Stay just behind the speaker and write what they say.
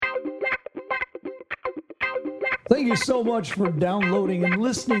Thank you so much for downloading and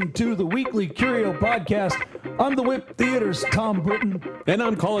listening to the weekly Curio podcast. I'm the WIP Theater's Tom Britton. And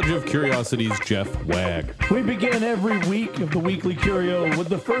I'm College of Curiosity's Jeff Wagg. We begin every week of the weekly Curio with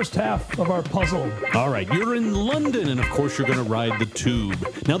the first half of our puzzle. All right, you're in London, and of course you're going to ride the tube.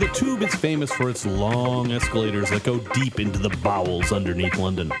 Now, the tube is famous for its long escalators that go deep into the bowels underneath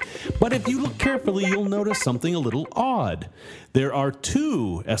London. But if you look carefully, you'll notice something a little odd. There are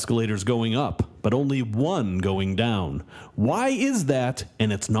 2 escalators going up, but only 1 going down. Why is that?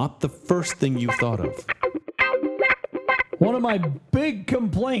 And it's not the first thing you thought of. One of my big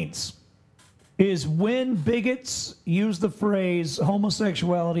complaints is when bigots use the phrase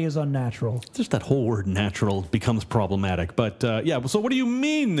homosexuality is unnatural. Just that whole word natural becomes problematic. But so what do you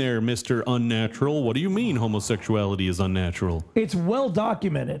mean there, Mr. Unnatural? What do you mean homosexuality is unnatural? It's well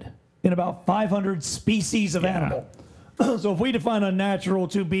documented in about 500 species of animal. So if we define unnatural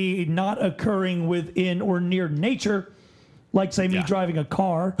to be not occurring within or near nature, like, say, me driving a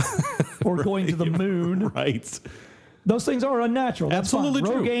car or going to the moon. Right. Those things are unnatural. That's absolutely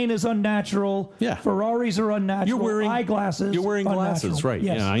fine. true. Rogaine is unnatural. Yeah. Ferraris are unnatural. You're wearing eyeglasses. You're wearing glasses, unnatural. right?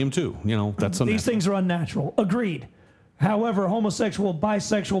 Yes. Yeah, I am too. You know, that's unnatural. These things are unnatural. Agreed. However, homosexual,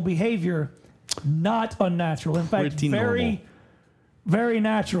 bisexual behavior, not unnatural. In fact, Pretty very, normal. very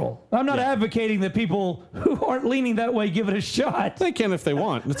natural. I'm not advocating that people who aren't leaning that way give it a shot. They can if they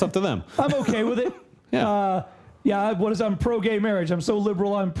want. It's up to them. I'm okay with it. I'm pro-gay marriage. I'm so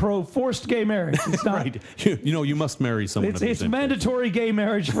liberal, I'm pro-forced gay marriage. It's not. Right. You must marry someone. It's mandatory gay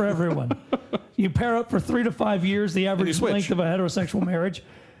marriage for everyone. You pair up for 3 to 5 years, the average length of a heterosexual marriage,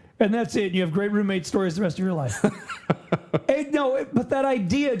 and that's it. You have great roommate stories the rest of your life. But that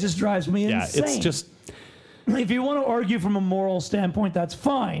idea just drives me insane. It's just... If you want to argue from a moral standpoint, that's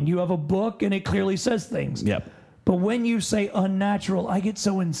fine. You have a book, and it clearly says things. Yep. But when you say unnatural, I get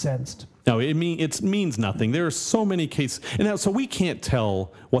so incensed. No, it means nothing. There are so many cases. And now, so we can't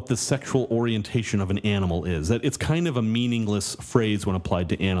tell what the sexual orientation of an animal is. That it's kind of a meaningless phrase when applied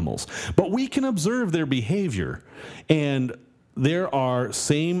to animals. But we can observe their behavior. And there are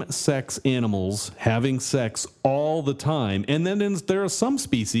same-sex animals having sex all the time. And then there are some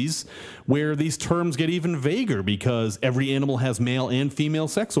species where these terms get even vaguer because every animal has male and female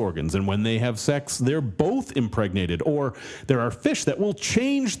sex organs. And when they have sex, they're both impregnated. Or there are fish that will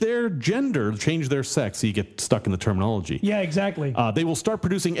change their gender, change their sex. So you get stuck in the terminology. Yeah, exactly. They will start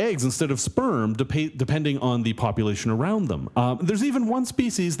producing eggs instead of sperm, depending on the population around them. There's even one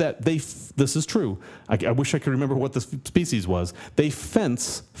species that this is true. I wish I could remember what the species was. They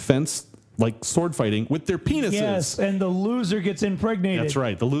fence like sword fighting with their penises. Yes, and the loser gets impregnated. That's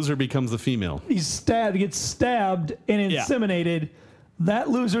right. The loser becomes the female. He gets stabbed and inseminated. That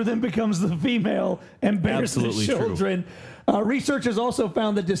loser then becomes the female and bears the children. Research has also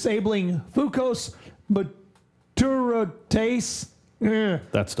found that disabling fucose maturatase,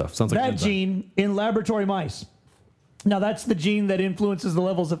 that stuff sounds like that gene in laboratory mice. Now, that's the gene that influences the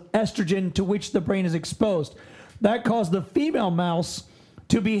levels of estrogen to which the brain is exposed. That caused the female mouse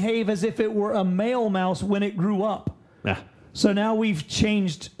to behave as if it were a male mouse when it grew up. So now we've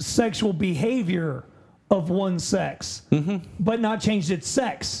changed sexual behavior of one sex, but not changed its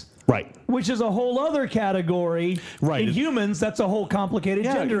sex. Right. Which is a whole other category. Right. In humans, that's a whole complicated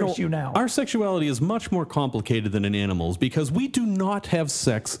gender issue now. Our sexuality is much more complicated than in animals because we do not have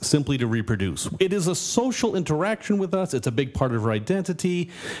sex simply to reproduce. It is a social interaction with us. It's a big part of our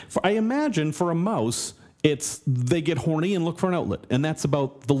identity. I imagine for a mouse, they get horny and look for an outlet, and that's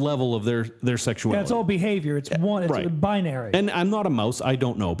about the level of their sexuality. Yeah, it's all behavior. It's binary. And I'm not a mouse, I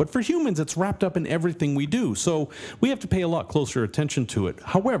don't know. But for humans, it's wrapped up in everything we do. So we have to pay a lot closer attention to it.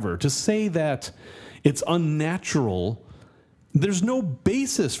 However, to say that it's unnatural, there's no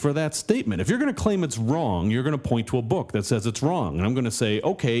basis for that statement. If you're going to claim it's wrong, you're going to point to a book that says it's wrong. And I'm going to say,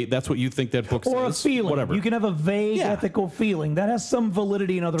 okay, that's what you think that book says. Or a feeling. Whatever. You can have a vague ethical feeling. That has some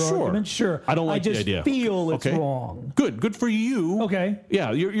validity in other arguments. Sure. I don't like the idea. I just feel it's wrong. Good for you. Okay.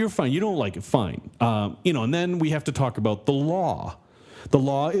 Yeah, you're fine. You don't like it, fine. And then we have to talk about the law. The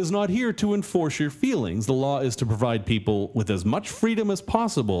law is not here to enforce your feelings. The law is to provide people with as much freedom as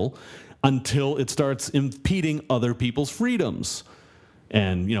possible until it starts impeding other people's freedoms.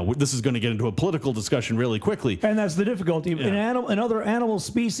 And, this is going to get into a political discussion really quickly. And that's the difficulty. Yeah. In other animal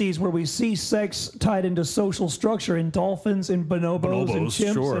species where we see sex tied into social structure, in dolphins, in bonobos and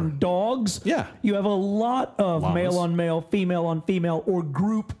chimps, and dogs, you have a lot of llamas. Male on male, female on female, or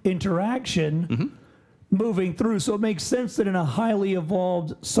group interaction moving through. So it makes sense that in a highly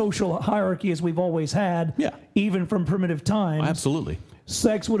evolved social hierarchy as we've always had, even from primitive times. Absolutely.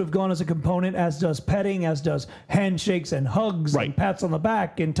 sex would have gone as a component, as does petting, as does handshakes and hugs and pats on the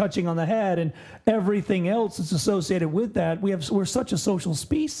back and touching on the head and everything else that's associated with that. We're such a social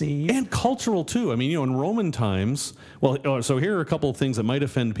species. And cultural, too. I mean, in Roman times, so here are a couple of things that might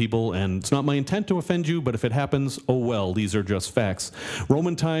offend people, and it's not my intent to offend you, but if it happens, oh well, these are just facts.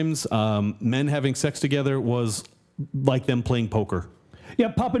 Roman times, men having sex together was like them playing poker. Yeah,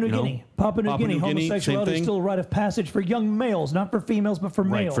 Papua New Guinea. Papua New Guinea, homosexuality is still a rite of passage for young males, not for females, but for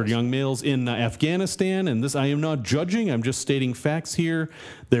males. Right, for young males in Afghanistan, and this I am not judging, I'm just stating facts here.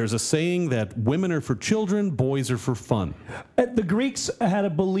 There's a saying that women are for children, boys are for fun. The Greeks had a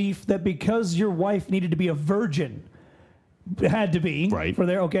belief that because your wife needed to be a virgin, had to be, for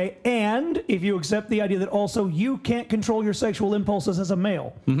their, and if you accept the idea that also you can't control your sexual impulses as a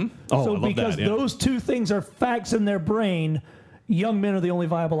male. Mm-hmm. Oh, so I love because that, yeah. those two things are facts in their brain, young men are the only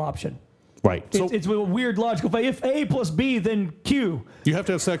viable option. Right. So it's a weird logical fact. If A plus B, then Q. You have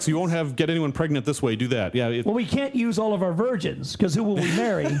to have sex. You won't get anyone pregnant this way. Do that. Yeah. Well, we can't use all of our virgins because who will we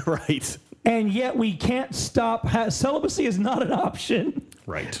marry? Right. And yet we can't stop. Celibacy is not an option.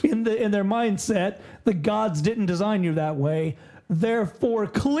 Right. In their mindset, the gods didn't design you that way. Therefore,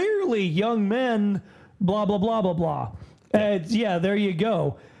 clearly, young men, blah blah blah blah blah. There you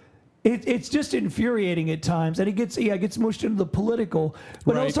go. It's just infuriating at times, and it gets mushed into the political.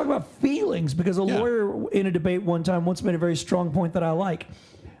 But I was talking about feelings because a lawyer in a debate one time once made a very strong point that I like.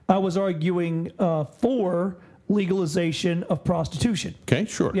 I was arguing for legalization of prostitution. Okay,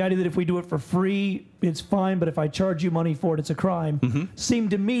 sure. The idea that if we do it for free, it's fine, but if I charge you money for it, it's a crime, seemed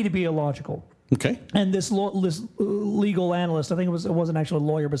to me to be illogical. Okay. And this legal analyst, I think it wasn't actually a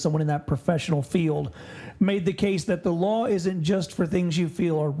lawyer, but someone in that professional field, made the case that the law isn't just for things you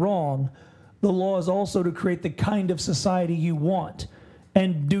feel are wrong. The law is also to create the kind of society you want.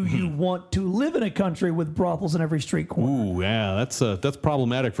 And do you want to live in a country with brothels in every street corner? Ooh, yeah, that's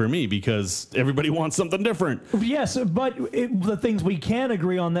problematic for me because everybody wants something different. Yes, but the things we can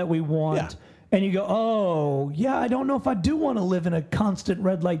agree on that we want. Yeah. And you go, oh, yeah, I don't know if I do want to live in a constant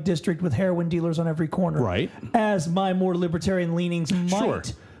red light district with heroin dealers on every corner. Right. As my more libertarian leanings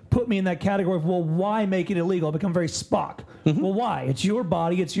might put me in that category of, well, why make it illegal? I become very Spock. Well, why? It's your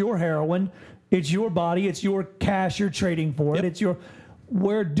body. It's your heroin. It's your body. It's your cash you're trading for it. It's your...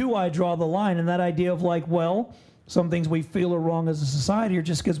 Where do I draw the line? And that idea of like, well, some things we feel are wrong as a society are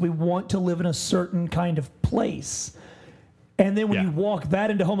just because we want to live in a certain kind of place. And then when you walk that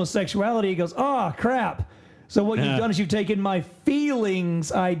into homosexuality, it goes, crap. So what you've done is you've taken my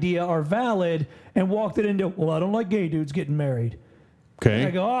feelings idea are valid and walked it into, well, I don't like gay dudes getting married. Okay. And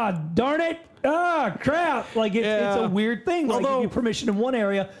I go, darn it. Crap. Like it's a weird thing. Like give you permission in one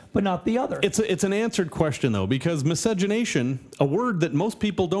area, but not the other. It's an answered question, though, because miscegenation, a word that most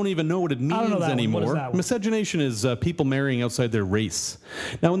people don't even know what it means anymore. What is that one? Miscegenation is people marrying outside their race.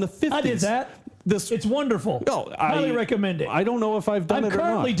 Now, in the 50s... I did that. It's wonderful. Highly recommend it. I I don't know if I've done it or not. I'm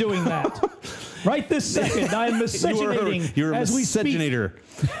currently doing that. Right this second, I am miscegenating you're a as we speak. miscegenator.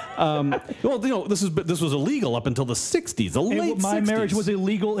 Well, this was illegal up until the 60s, the late 60s. My marriage was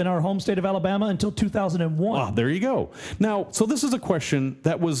illegal in our home state of Alabama until 2001. There you go. Now, so this is a question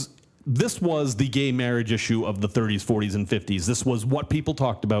this was the gay marriage issue of the 30s, 40s, and 50s. This was what people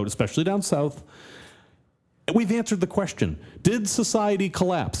talked about, especially down south. We've answered the question. Did society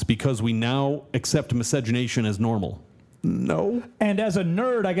collapse because we now accept miscegenation as normal? No. And as a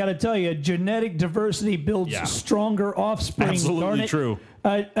nerd, I got to tell you, genetic diversity builds stronger offspring. Absolutely true.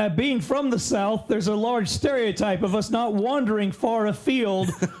 Being from the South, there's a large stereotype of us not wandering far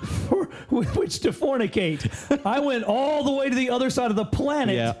afield with which to fornicate. I went all the way to the other side of the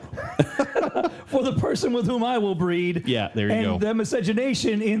planet for the person with whom I will breed. Yeah, there you go. And the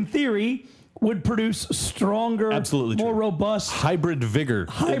miscegenation, in theory, would produce stronger, more robust... Hybrid vigor.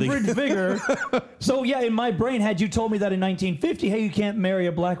 So, in my brain, had you told me that in 1950, hey, you can't marry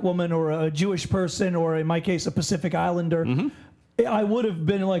a black woman or a Jewish person or, in my case, a Pacific Islander, I would have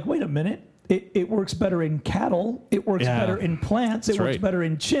been like, wait a minute. It works better in cattle. It works better in plants. It works better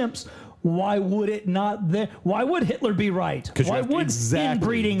in chimps. Why would it not? Why would Hitler be right? Why would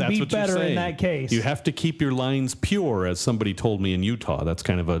inbreeding be better in that case? You have to keep your lines pure, as somebody told me in Utah. That's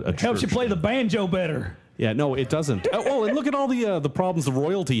kind of a helps you play the banjo better. Yeah, no, it doesn't. And look at all the problems the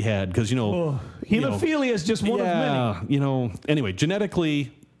royalty had, because hemophilia is just one of many. Anyway,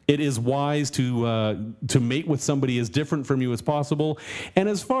 genetically, it is wise to mate with somebody as different from you as possible. And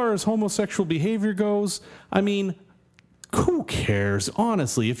as far as homosexual behavior goes, I mean, who cares?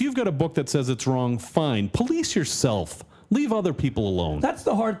 Honestly, if you've got a book that says it's wrong, fine. Police yourself. Leave other people alone. That's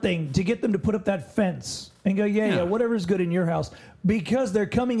the hard thing, to get them to put up that fence and go, whatever's good in your house, because they're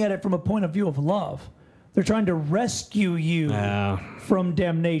coming at it from a point of view of love. They're trying to rescue you from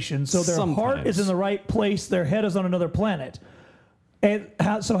damnation. So their heart is in the right place. Their head is on another planet. And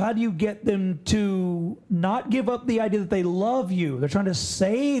how do you get them to not give up the idea that they love you? They're trying to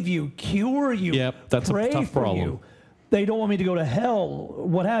save you, cure you, Yep, that's pray a tough for problem. you. They don't want me to go to hell,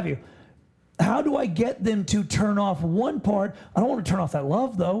 what have you. How do I get them to turn off one part? I don't want to turn off that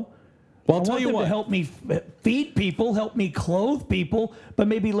love, though. Well, I'll I tell want you them what. to help me feed people, help me clothe people, but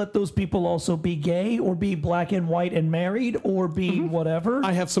maybe let those people also be gay or be black and white and married or be whatever.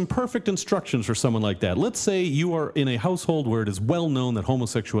 I have some perfect instructions for someone like that. Let's say you are in a household where it is well known that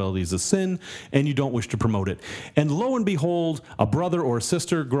homosexuality is a sin and you don't wish to promote it. And lo and behold, a brother or a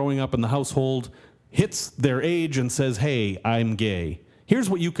sister growing up in the household hits their age and says, hey, I'm gay. Here's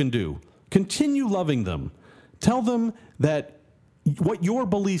what you can do. Continue loving them. Tell them that what your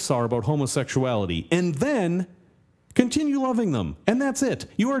beliefs are about homosexuality, and then continue loving them. And that's it.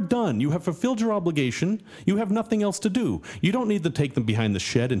 You are done. You have fulfilled your obligation. You have nothing else to do. You don't need to take them behind the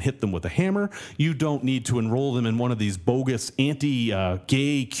shed and hit them with a hammer. You don't need to enroll them in one of these bogus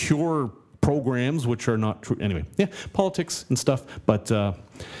anti-gay cure programs, which are not true. Anyway, politics and stuff, but...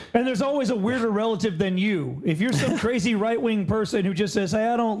 And there's always a weirder relative than you. If you're some crazy right-wing person who just says, hey,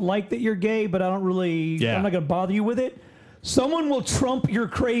 I don't like that you're gay, but I'm not going to bother you with it, someone will trump your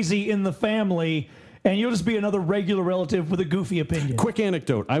crazy in the family, and you'll just be another regular relative with a goofy opinion. Quick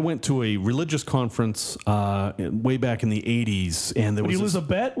anecdote. I went to a religious conference way back in the 80s, and there was... Did you lose a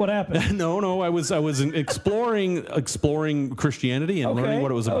bet? What happened? No. I was exploring Christianity and learning what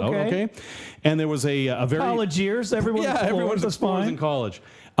it was about, okay? And there was a very... College years. Everyone explores in college.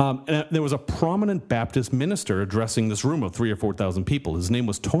 And there was a prominent Baptist minister addressing this room of 3,000 or 4,000 people. His name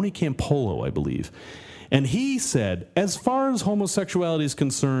was Tony Campolo, I believe. And he said, as far as homosexuality is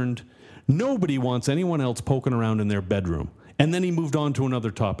concerned, nobody wants anyone else poking around in their bedroom. And then he moved on to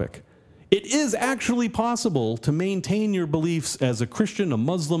another topic. It is actually possible to maintain your beliefs as a Christian, a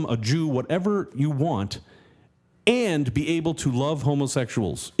Muslim, a Jew, whatever you want, and be able to love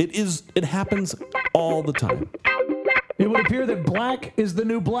homosexuals. It happens all the time. It would appear that black is the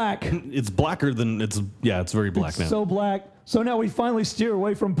new black. It's blacker than it's very black now. So black. So now we finally steer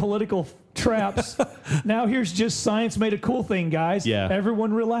away from political traps. Now here's just science made a cool thing, guys. Yeah.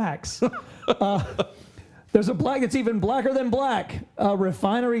 Everyone relax. There's a black that's even blacker than black.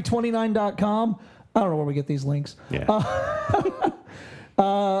 Refinery29.com. I don't know where we get these links. Yeah.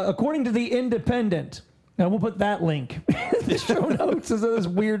 According to The Independent, and we'll put that link in the show notes. This is this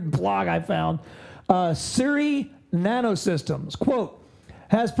weird blog I found. Siri Nanosystems, quote,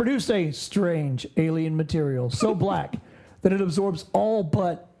 has produced a strange alien material so black that it absorbs all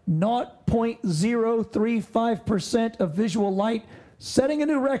but 0.035% of visual light, setting a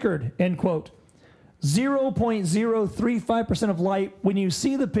new record, end quote. 0.035% of light. When you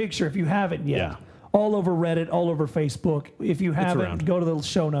see the picture, if you haven't yet, all over Reddit, all over Facebook, if you haven't, go to the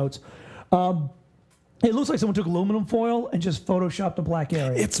show notes. It looks like someone took aluminum foil and just photoshopped a black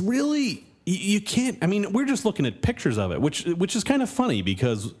area. It's really... You can't, I mean, we're just looking at pictures of it, which is kind of funny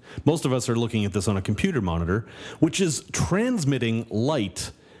because most of us are looking at this on a computer monitor, which is transmitting light.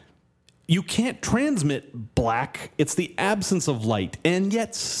 You can't transmit black. It's the absence of light. And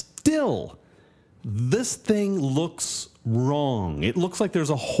yet still, this thing looks wrong. It looks like there's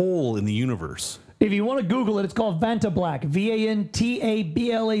a hole in the universe. If you want to Google it, it's called Vanta Black.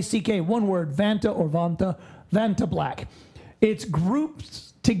 VANTABLACK. One word, Vanta or Vanta Black. It's groups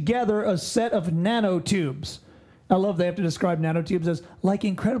together a set of nanotubes. I love they have to describe nanotubes as like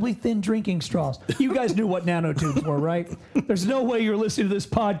incredibly thin drinking straws. You guys knew what nanotubes were, right? There's no way you're listening to this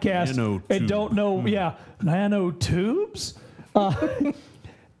podcast and don't know, nanotubes?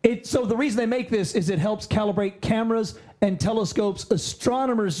 So the reason they make this is it helps calibrate cameras and telescopes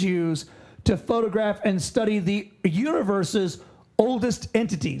astronomers use to photograph and study the universe's oldest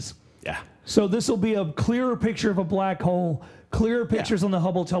entities. Yeah. So this will be a clearer picture of a black hole, clearer pictures on the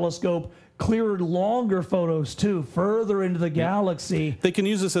Hubble telescope, clearer, longer photos, too, further into the galaxy. They can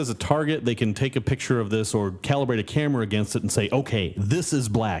use this as a target. They can take a picture of this or calibrate a camera against it and say, okay, this is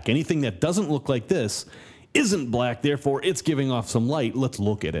black. Anything that doesn't look like this isn't black, therefore it's giving off some light. Let's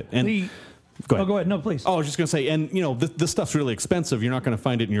look at it. And go ahead. Go ahead. No, please. Oh, I was just going to say, and this stuff's really expensive. You're not going to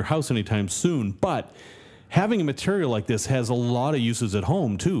find it in your house anytime soon, but... having a material like this has a lot of uses at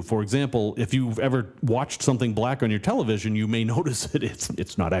home, too. For example, if you've ever watched something black on your television, you may notice that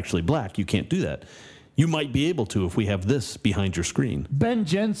it's not actually black. You can't do that. You might be able to if we have this behind your screen. Ben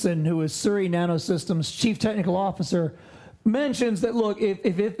Jensen, who is Siri Nanosystems' chief technical officer, mentions that, look,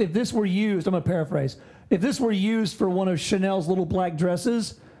 if this were used, I'm going to paraphrase, if this were used for one of Chanel's little black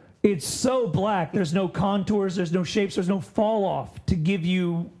dresses, it's so black, there's no contours, there's no shapes, there's no fall off to give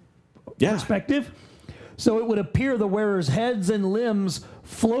you perspective. so it would appear the wearer's heads and limbs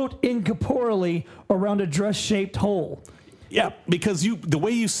float incorporeally around a dress-shaped hole. Yeah, because the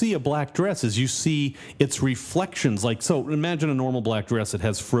way you see a black dress is you see its reflections. Like, so imagine a normal black dress that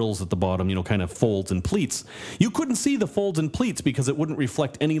has frills at the bottom, kind of folds and pleats. You couldn't see the folds and pleats because it wouldn't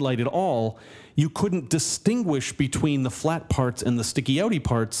reflect any light at all. You couldn't distinguish between the flat parts and the sticky outy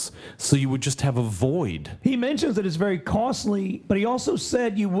parts, so you would just have a void. He mentions that it's very costly, but he also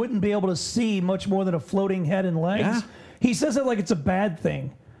said you wouldn't be able to see much more than a floating head and legs. Yeah. He says it like it's a bad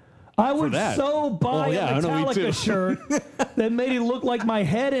thing. I would so buy a Metallica shirt that made it look like my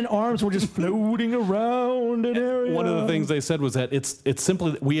head and arms were just floating around an area. One of the things they said was that it's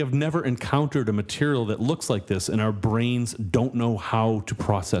simply that we have never encountered a material that looks like this, and our brains don't know how to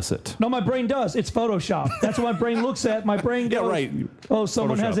process it. No, my brain does. It's Photoshop. That's what my brain looks at. My brain goes, right. Oh,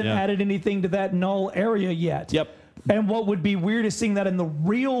 someone Photoshop, hasn't added anything to that null area yet. Yep. And what would be weird is seeing that in the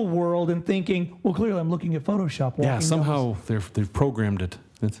real world and thinking, well, clearly I'm looking at Photoshop. Yeah, somehow they've programmed it.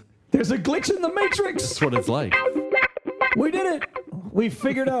 There's a glitch in the Matrix. That's what it's like. We did it. We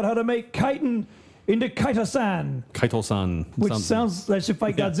figured out how to make Kaiten into Kaito-san. Kaito-san. Which sounds that should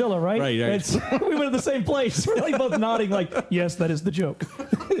fight Godzilla, right? Right. We went to the same place. We're like both nodding like, yes, that is the joke.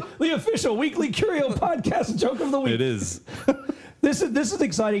 The official weekly Curio podcast joke of the week. It is. This is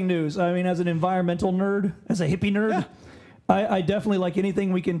exciting news. I mean, as an environmental nerd, as a hippie nerd, I definitely like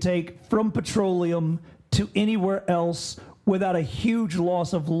anything we can take from petroleum to anywhere else without a huge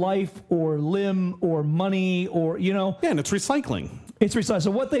loss of life or limb or money or, Yeah, and it's recycling. It's recycling.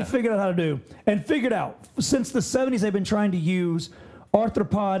 So what they figured out how to do, and figured out, since the 70s they've been trying to use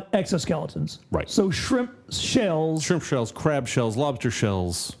arthropod exoskeletons. Right. So shrimp shells. Shrimp shells, crab shells, lobster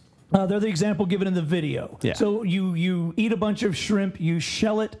shells. They're the example given in the video. Yeah. So you eat a bunch of shrimp, you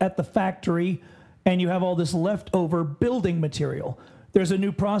shell it at the factory, and you have all this leftover building material. There's a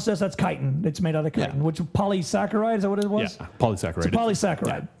new process that's chitin. It's made out of chitin, which polysaccharide, is that what it was? Yeah, polysaccharide. It's a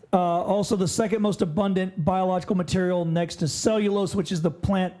polysaccharide. Yeah. Also, the second most abundant biological material next to cellulose, which is the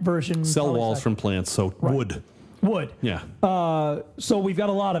plant version. Cell walls from plants, so wood. Wood. Yeah. So we've got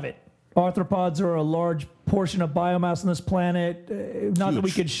a lot of it. Arthropods are a large portion of biomass on this planet. Not that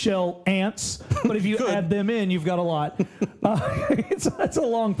we could shell ants, but if you add them in, you've got a lot. It's a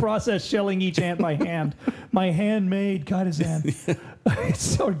long process shelling each ant by hand. My handmade Kaito-san.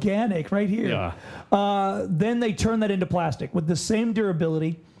 It's organic right here. Yeah. Then they turn that into plastic with the same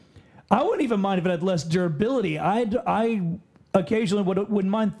durability. I wouldn't even mind if it had less durability. I occasionally wouldn't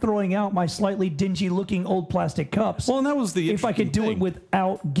mind throwing out my slightly dingy-looking old plastic cups. Well, and that was the if I could do thing. It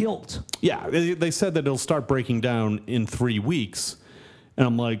without guilt. Yeah, they said that it'll start breaking down in 3 weeks. And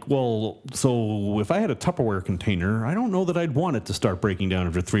I'm like, well, so if I had a Tupperware container, I don't know that I'd want it to start breaking down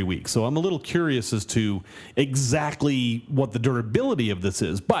after 3 weeks. So I'm a little curious as to exactly what the durability of this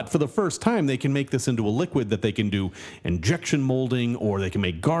is. But for the first time, they can make this into a liquid that they can do injection molding, or they can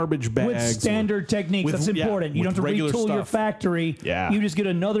make garbage bags. With standard techniques, that's important. You don't have to retool your factory. Yeah. You just get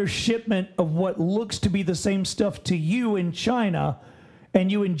another shipment of what looks to be the same stuff to you in China,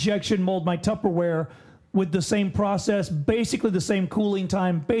 and you injection mold my Tupperware with the same process, basically the same cooling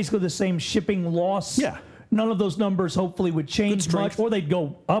time, basically the same shipping loss. Yeah. None of those numbers hopefully would change much, or they'd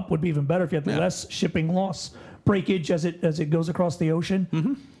go up, would be even better if you had less shipping loss, breakage as it goes across the ocean.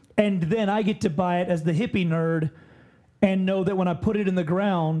 Mm-hmm. And then I get to buy it as the hippie nerd and know that when I put it in the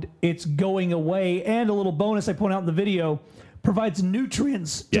ground, it's going away. And a little bonus I point out in the video, provides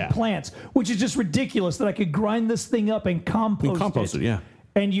nutrients to plants, which is just ridiculous that I could grind this thing up and compost it.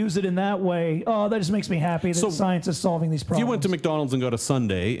 And use it in that way. Oh, that just makes me happy that science is solving these problems. If you went to McDonald's and got a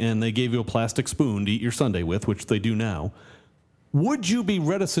sundae and they gave you a plastic spoon to eat your sundae with, which they do now, would you be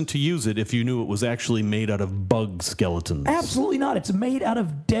reticent to use it if you knew it was actually made out of bug skeletons? Absolutely not. It's made out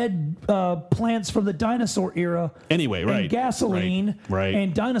of dead plants from the dinosaur era. Anyway, right. And gasoline. Right.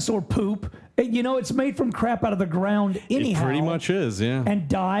 And dinosaur poop. You know, it's made from crap out of the ground anyhow. It pretty much is, yeah. And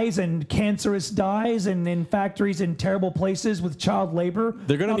dyes and cancerous dyes and in factories in terrible places with child labor.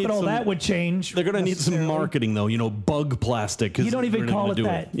 They're going to need all that would change. They're going to need some marketing, though. You know, bug plastic. You don't even call it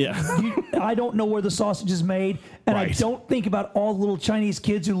that. Yeah. I don't know where the sausage is made, and I don't think about all the little Chinese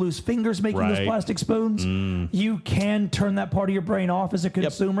kids who lose fingers making those plastic spoons. You can turn that part of your brain off as a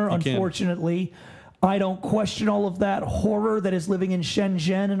consumer, unfortunately. I don't question all of that horror that is living in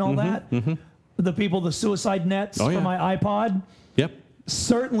Shenzhen and all that. The people, the suicide nets for my iPod. Yep.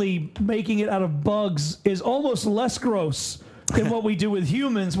 Certainly making it out of bugs is almost less gross than what we do with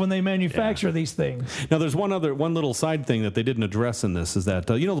humans when they manufacture these things. Now, there's one little side thing that they didn't address in this is that,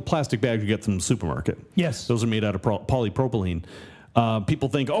 you know, the plastic bags you get from the supermarket. Yes. Those are made out of polypropylene. People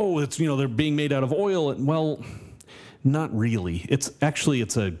think, oh, it's, you know, they're being made out of oil. Well, Not really. It's a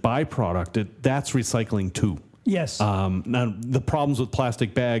byproduct. That's recycling too. Yes. Now, the problems with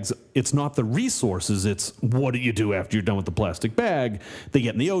plastic bags, it's not the resources, it's what do you do after you're done with the plastic bag? They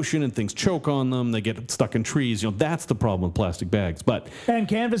get in the ocean and things choke on them. They get stuck in trees. That's the problem with plastic bags. And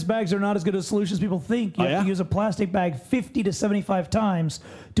canvas bags are not as good a solution as people think. You have to use a plastic bag 50 to 75 times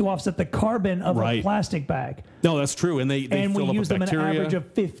to offset the carbon of a plastic bag. No, that's true. And they and fill we up use with them bacteria. an average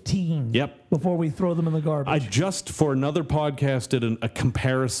of 15 before we throw them in the garbage. I just, for another podcast, did a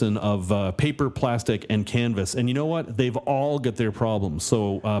comparison of paper, plastic, and canvas. And you know what? They've all got their problems.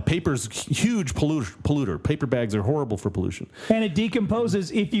 So paper's huge polluter. Paper bags are horrible for pollution. And it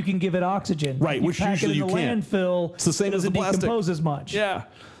decomposes if you can give it oxygen. Right, which usually you can't. Landfill, it's the same as the plastic. It doesn't decompose as much. Yeah.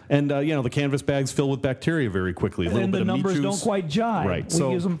 And, the canvas bags fill with bacteria very quickly. And the numbers don't quite jive. Right.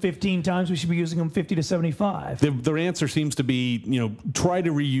 We use them 15 times. We should be using them 50 to 75. Their answer seems to be, try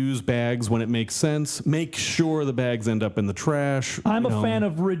to reuse bags when it makes sense. Make sure the bags end up in the trash. I'm a fan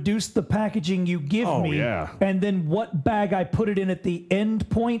of reduce the packaging you give me. Yeah. And then what bag I put it in at the end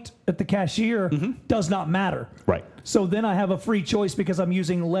point at the cashier does not matter. Right. So then I have a free choice because I'm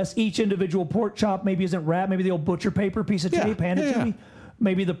using less. Each individual pork chop maybe isn't wrapped. Maybe the old butcher paper piece of tape, hand it to me.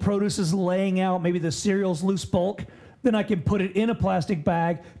 Maybe the produce is laying out. Maybe the cereal's loose bulk. Then I can put it in a plastic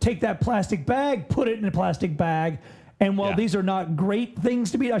bag, take that plastic bag, put it in a plastic bag. And while these are not great things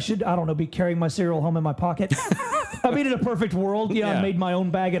to be, be carrying my cereal home in my pocket. I mean, in a perfect world, I made my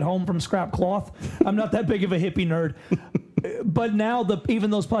own bag at home from scrap cloth. I'm not that big of a hippie nerd. But now even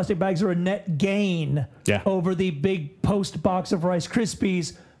those plastic bags are a net gain over the big post box of Rice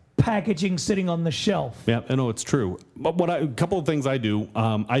Krispies packaging sitting on the shelf. Yeah, I know it's true. But a couple of things I do,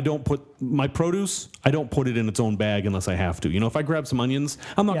 I don't put my produce, I don't put it in its own bag unless I have to. If I grab some onions,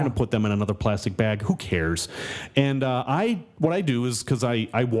 I'm not going to put them in another plastic bag. Who cares? And what I do is, because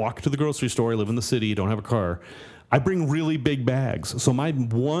I walk to the grocery store, I live in the city, don't have a car, I bring really big bags. So my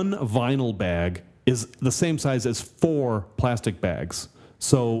one vinyl bag is the same size as 4 plastic bags.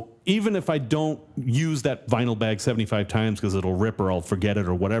 So even if I don't use that vinyl bag 75 times because it'll rip or I'll forget it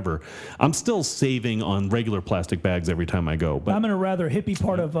or whatever, I'm still saving on regular plastic bags every time I go. But I'm in a rather hippie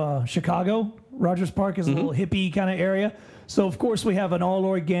part of Chicago. Rogers Park is a little hippie kind of area. So, of course, we have an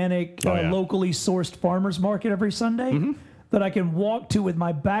all-organic, locally sourced farmer's market every Sunday that I can walk to with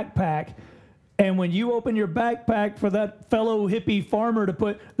my backpack. And when you open your backpack for that fellow hippie farmer to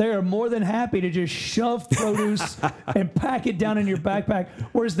put, they are more than happy to just shove produce and pack it down in your backpack.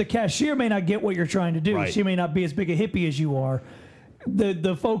 Whereas the cashier may not get what you're trying to do. Right. She may not be as big a hippie as you are.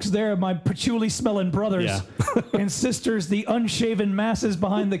 The folks there, my patchouli-smelling brothers and sisters, the unshaven masses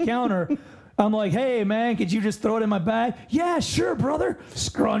behind the counter, I'm like, hey, man, could you just throw it in my bag? Yeah, sure, brother.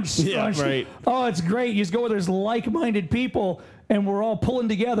 Scrunch, scrunch. Yeah, right. Oh, it's great. You just go where there's like-minded people, and we're all pulling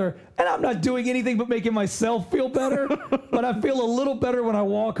together. And I'm not doing anything but making myself feel better. But I feel a little better when I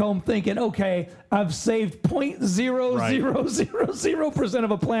walk home thinking, okay, I've saved 0.0000%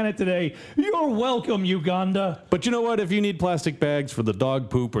 of a planet today. You're welcome, Uganda. But you know what? If you need plastic bags for the dog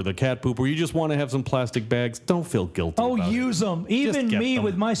poop or the cat poop, or you just want to have some plastic bags, don't feel guilty. Oh, use them. Even me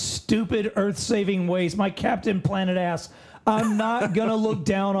with my stupid earth-saving ways, my Captain Planet ass. I'm not going to look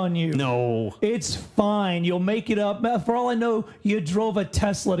down on you. No. It's fine. You'll make it up. For all I know, you drove a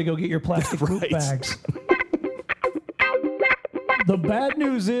Tesla to go get your plastic poop bags. The bad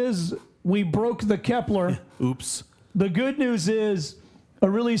news is we broke the Kepler. Oops. The good news is a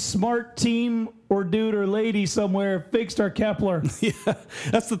really smart team or dude or lady somewhere fixed our Kepler. Yeah,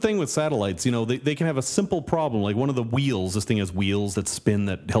 that's the thing with satellites. They can have a simple problem, like one of the wheels. This thing has wheels that spin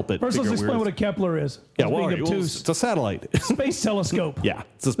that help it. First, let's explain what a Kepler is. Yeah, it's a satellite. Space telescope. Yeah,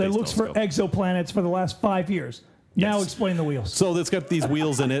 it's a space that looks telescope. For exoplanets for the last 5 years. Now Yes. explain the wheels. So it's got these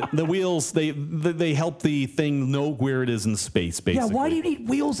wheels in it. The wheels, they help the thing know where it is in space, basically. Yeah, why do you need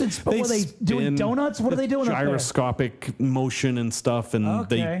wheels in space? What are they doing donuts? What are they doing up there? Gyroscopic motion and stuff, and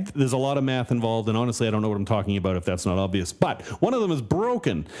there's a lot of math involved, and honestly, I don't know what I'm talking about if that's not obvious. But one of them is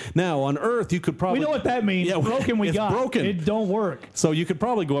broken. Now, on Earth, you could probably... We know what that means. Yeah, broken it's broken. It don't work. So you could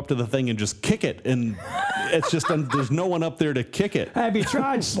probably go up to the thing and just kick it, and it's just there's no one up there to kick it. Have you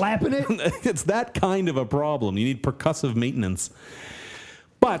tried slapping it? It's that kind of a problem. You need percussive maintenance.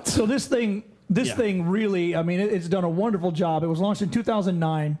 But so this thing really, I mean, it's done a wonderful job. It was launched in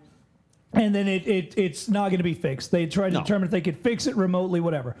 2009, and then it's not going to be fixed. They tried to determine if they could fix it remotely,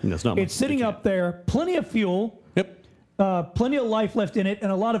 whatever. It's sitting up there, plenty of fuel. Yep. Plenty of life left in it,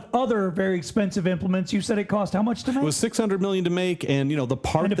 and a lot of other very expensive implements. You said it cost how much to make? It was $600 million to make, and the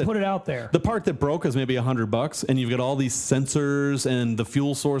part and to put it out there. The part that broke is maybe $100, and you've got all these sensors and the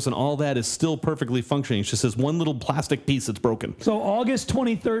fuel source, and all that is still perfectly functioning. It's just this one little plastic piece that's broken. So August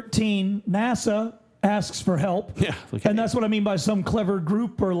 2013, NASA asks for help. Yeah. Okay. And that's what I mean by some clever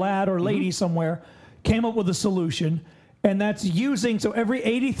group or lad or lady somewhere came up with a solution. And that's using, so every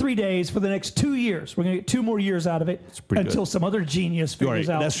 83 days for the next 2 years, we're going to get 2 more years out of it until some other genius figures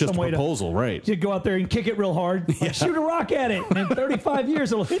out that's just some a way proposal, right? to go out there and kick it real hard. Like, shoot a rock at it. And in 35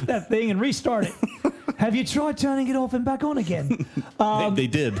 years, it'll hit that thing and restart it. Have you tried turning it off and back on again? They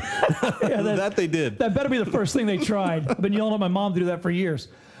did. Yeah, that they did. That better be the first thing they tried. I've been yelling at my mom to do that for years.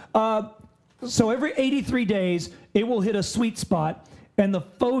 So every 83 days, it will hit a sweet spot. And the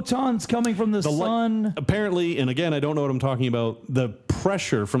photons coming from the sun. Apparently, and again, I don't know what I'm talking about, the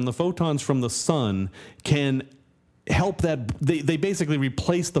pressure from the photons from the sun can help that. They basically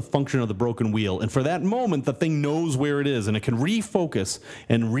replace the function of the broken wheel. And for that moment, the thing knows where it is, and it can refocus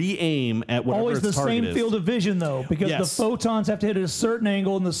and re-aim at whatever always its target is. Always the same field of vision, though, because the photons have to hit at a certain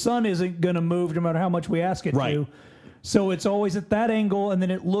angle, and the sun isn't going to move no matter how much we ask it to. So it's always at that angle, and then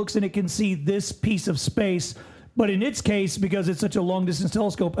it looks and it can see this piece of space. But in its case, because it's such a long-distance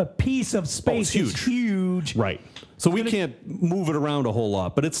telescope, a piece of space is huge. Right. So we can't move it around a whole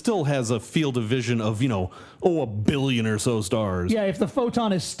lot, but it still has a field of vision of, a billion or so stars. Yeah, if the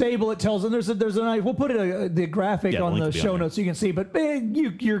photon is stable, it tells them there's we'll put the graphic on the show notes so you can see, but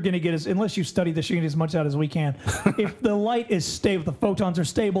you're going to get, unless you study this, you're going to get as much out as we can. If the light is stable, the photons are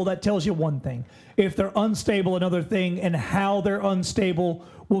stable, that tells you one thing. If they're unstable, another thing, and how they're unstable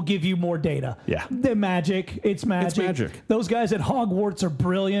will give you more data. Yeah. They're magic. It's magic. It's magic. Those guys at Hogwarts are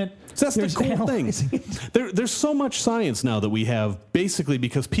brilliant. So that's the cool thing. There's so much science now that we have, basically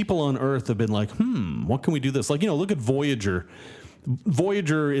because people on Earth have been like, what can we do this? Like, look at Voyager.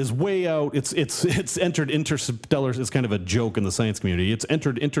 Voyager is way out. It's entered interstellar. It's kind of a joke in the science community. It's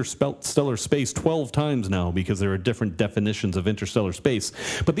entered interstellar space 12 times now because there are different definitions of interstellar space.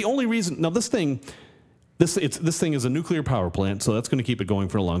 But the only reason, now this thing is a nuclear power plant, so that's going to keep it going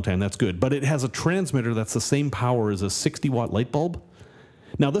for a long time. That's good. But it has a transmitter that's the same power as a 60-watt light bulb.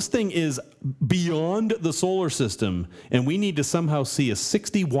 Now, this thing is beyond the solar system, and we need to somehow see a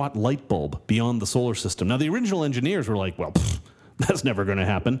 60-watt light bulb beyond the solar system. Now, the original engineers were like, well, that's never going to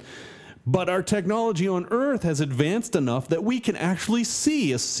happen. But our technology on Earth has advanced enough that we can actually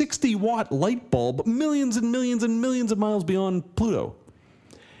see a 60-watt light bulb millions and millions and millions of miles beyond Pluto.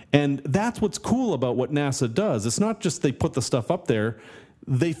 And that's what's cool about what NASA does. It's not just they put the stuff up there.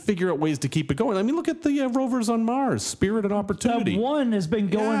 They figure out ways to keep it going. I mean, look at the rovers on Mars, Spirit and Opportunity. One has been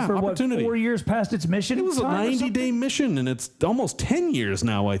going for, 4 years past its mission? It was a 90-day mission, and it's almost 10 years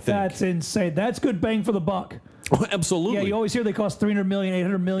now, I think. That's insane. That's good bang for the buck. Oh, absolutely. Yeah, you always hear they cost $300 million,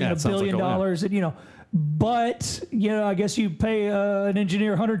 $800 million, $1 billion. And, but, I guess you pay an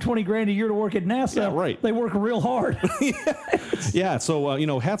engineer $120,000 a year to work at NASA. Yeah, right. They work real hard. Yeah,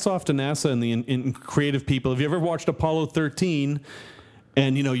 so, hats off to NASA and the creative people. Have you ever watched Apollo 13?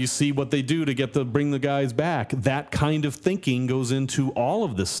 And, you see what they do to bring the guys back. That kind of thinking goes into all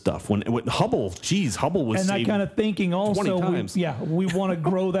of this stuff. When Hubble was and that kind of thinking also, 20 times. We want to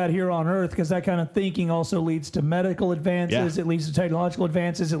grow that here on Earth because that kind of thinking also leads to medical advances. Yeah. It leads to technological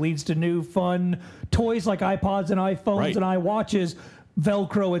advances. It leads to new fun toys like iPods and iPhones and iWatches,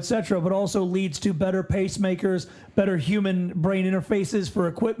 Velcro, etc., but also leads to better pacemakers, better human brain interfaces for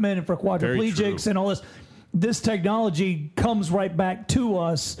equipment and for quadriplegics and all this. This technology comes right back to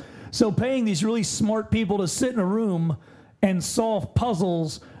us. So paying these really smart people to sit in a room and solve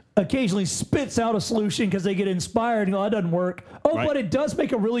puzzles occasionally spits out a solution because they get inspired and go, that doesn't work. Oh, but it does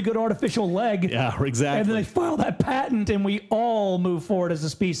make a really good artificial leg. Yeah, exactly. And then they file that patent and we all move forward as a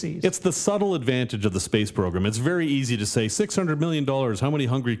species. It's the subtle advantage of the space program. It's very easy to say, $600 million, how many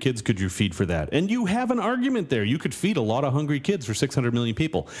hungry kids could you feed for that? And you have an argument there. You could feed a lot of hungry kids for 600 million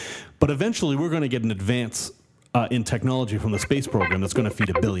people. But eventually we're going to get an advance in technology from the space program that's going to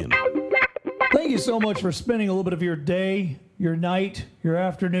feed 1 billion. Thank you so much for spending a little bit of your day, your night, your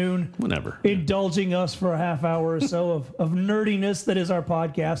afternoon, indulging us for a half hour or so of nerdiness that is our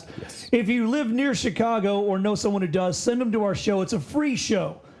podcast. Yes. If you live near Chicago or know someone who does, send them to our show. It's a free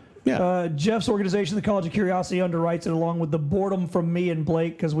show. Yeah. Jeff's organization, the College of Curiosity, underwrites it along with the boredom from me and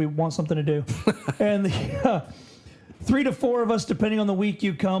Blake because we want something to do. And the 3 to 4 of us, depending on the week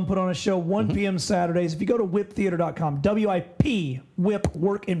you come, put on a show 1 p.m. Saturdays. If you go to WIPtheater.com, WIP, WIP,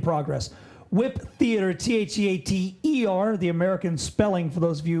 work in progress. WIP Theater, Theater, the American spelling for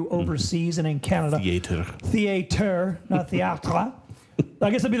those of you overseas and in Canada. Theater, not theatre. I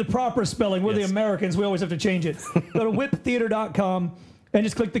guess that'd be the proper spelling. We're the Americans. We always have to change it. Go to WIPtheater.com and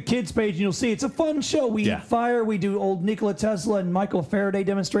just click the kids page and you'll see it's a fun show. We eat fire. We do old Nikola Tesla and Michael Faraday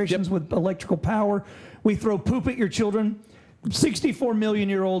demonstrations with electrical power. We throw poop at your children. 64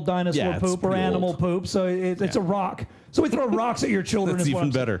 million-year-old dinosaur poop or animal poop. So it's a rock So we throw rocks at your children. That's is what even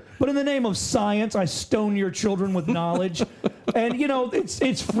I'm saying. better. But in the name of science, I stone your children with knowledge. And, you know,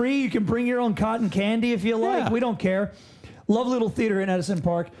 it's free. You can bring your own cotton candy if you like. Yeah. We don't care. Love Little Theater in Edison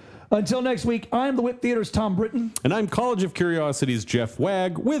Park. Until next week, I'm the WIP Theater's Tom Britton. And I'm College of Curiosity's Jeff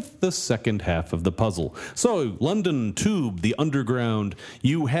Wagg with the second half of the puzzle. So, London Tube, the Underground,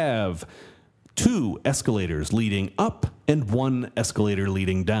 you have 2 escalators leading up and 1 escalator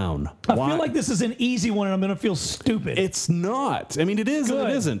leading down. I feel like this is an easy one and I'm going to feel stupid. It's not. I mean, it is and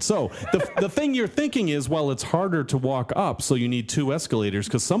it isn't. So the thing you're thinking is, well, it's harder to walk up, so you need 2 escalators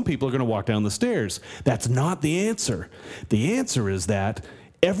because some people are going to walk down the stairs. That's not the answer. The answer is that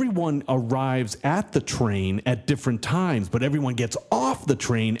everyone arrives at the train at different times, but everyone gets off the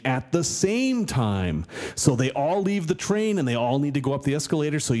train at the same time. So they all leave the train and they all need to go up the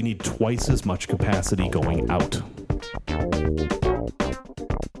escalator, so you need twice as much capacity going out.